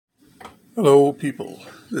Hello, people.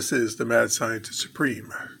 This is the Mad Scientist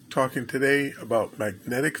Supreme, talking today about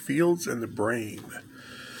magnetic fields and the brain.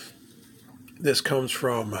 This comes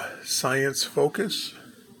from Science Focus,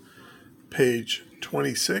 page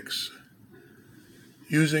 26.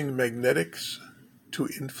 Using magnetics to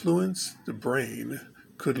influence the brain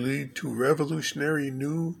could lead to revolutionary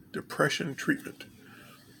new depression treatment.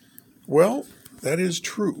 Well, that is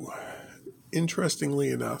true.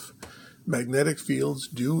 Interestingly enough, magnetic fields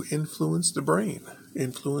do influence the brain,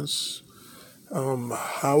 influence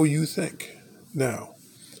how you think. Now,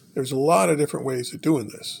 there's a lot of different ways of doing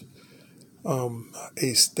this.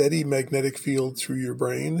 A steady magnetic field through your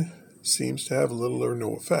brain seems to have little or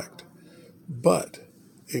no effect. But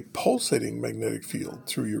a pulsating magnetic field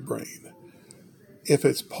through your brain, if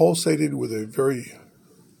it's pulsated with a very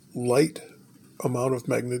light amount of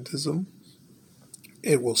magnetism,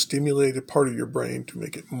 it will stimulate a part of your brain to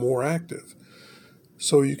make it more active.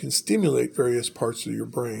 So you can stimulate various parts of your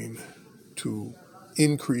brain to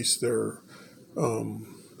increase their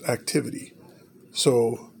activity.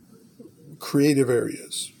 So creative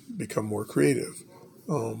areas become more creative.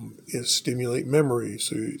 Stimulate memory,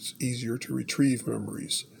 so it's easier to retrieve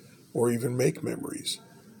memories or even make memories.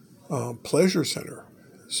 Pleasure center,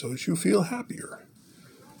 so that you feel happier.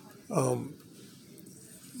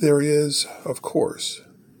 There is, of course,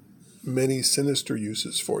 many sinister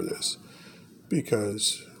uses for this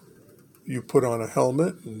because you put on a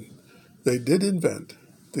helmet, and they did invent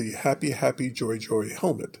the Happy Happy Joy Joy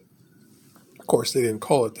helmet. Of course, they didn't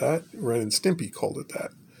call it that. Ren and Stimpy called it that.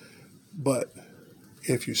 But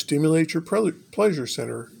if you stimulate your pleasure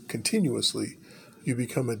center continuously, you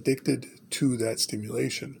become addicted to that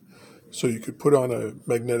stimulation. So you could put on a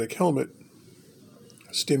magnetic helmet,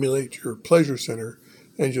 stimulate your pleasure center,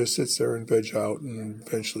 and just sits there and veg out and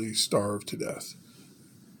eventually starve to death.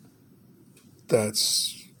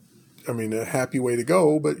 That's, a happy way to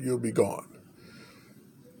go, but you'll be gone.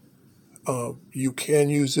 You can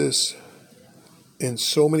use this in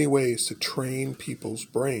so many ways to train people's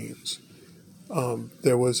brains.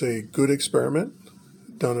 There was a good experiment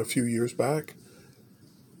done a few years back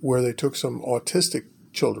where they took some autistic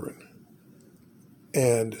children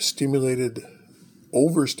and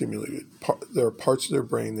overstimulated their parts of their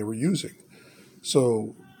brain they were using.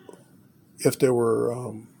 So if there were,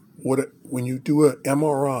 when you do an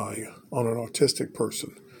MRI on an autistic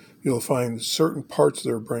person, you'll find certain parts of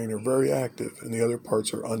their brain are very active and the other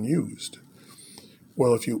parts are unused.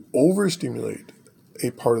 Well, if you overstimulate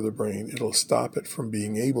a part of the brain, it'll stop it from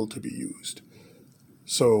being able to be used.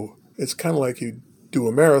 So it's kind of like you do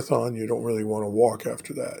a marathon, you don't really want to walk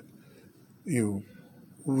after that. You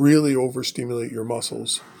really overstimulate your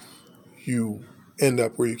muscles, you end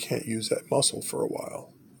up where you can't use that muscle for a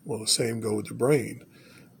while. Well, the same go with the brain.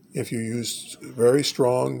 If you use very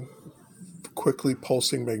strong, quickly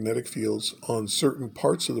pulsing magnetic fields on certain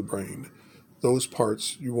parts of the brain, those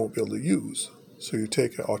parts you won't be able to use. So you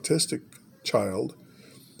take an autistic child,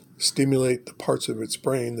 stimulate the parts of its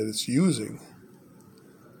brain that it's using,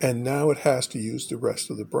 and now it has to use the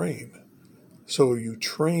rest of the brain. So you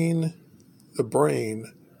train the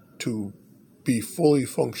brain to be fully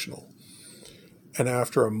functional. And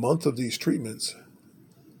after a month of these treatments,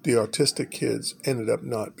 the autistic kids ended up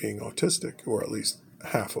not being autistic, or at least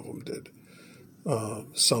half of them did.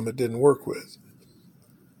 Some it didn't work with.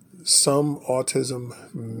 Some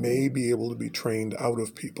autism may be able to be trained out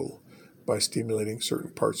of people by stimulating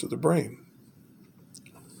certain parts of the brain.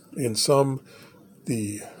 In some,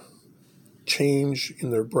 the change in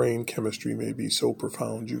their brain chemistry may be so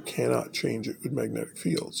profound you cannot change it with magnetic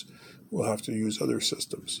fields. We'll have to use other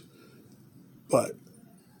systems. But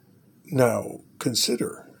now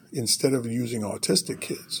consider, instead of using autistic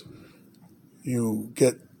kids, you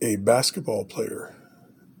get a basketball player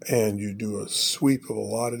and you do a sweep of a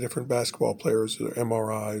lot of different basketball players, their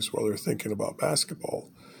MRIs, while they're thinking about basketball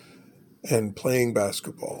and playing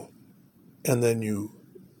basketball. And then you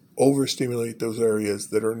overstimulate those areas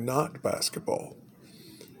that are not basketball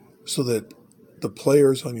so that the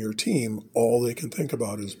players on your team, all they can think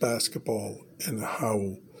about is basketball and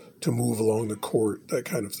how to move along the court, that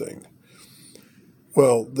kind of thing.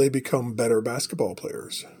 Well, they become better basketball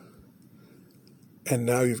players. And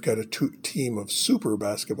now you've got a team of super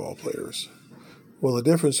basketball players. Well, the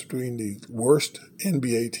difference between the worst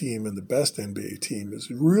NBA team and the best NBA team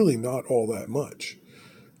is really not all that much.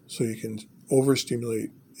 So you can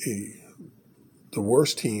overstimulate the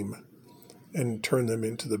worst team and turn them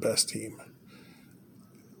into the best team.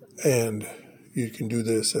 And you can do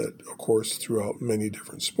this, of course, throughout many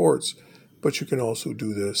different sports, but you can also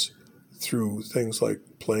do this through things like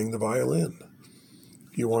playing the violin.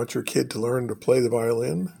 You want your kid to learn to play the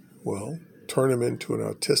violin? Well, turn him into an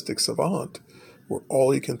autistic savant where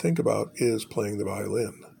all he can think about is playing the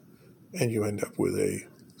violin, and you end up with a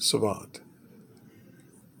savant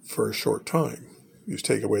for a short time. You just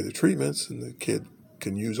take away the treatments, and the kid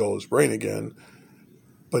can use all his brain again,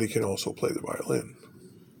 but he can also play the violin.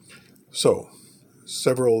 So,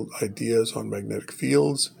 several ideas on magnetic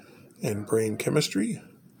fields and brain chemistry.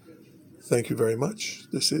 Thank you very much.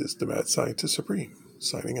 This is the Mad Scientist Supreme,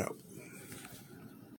 signing out.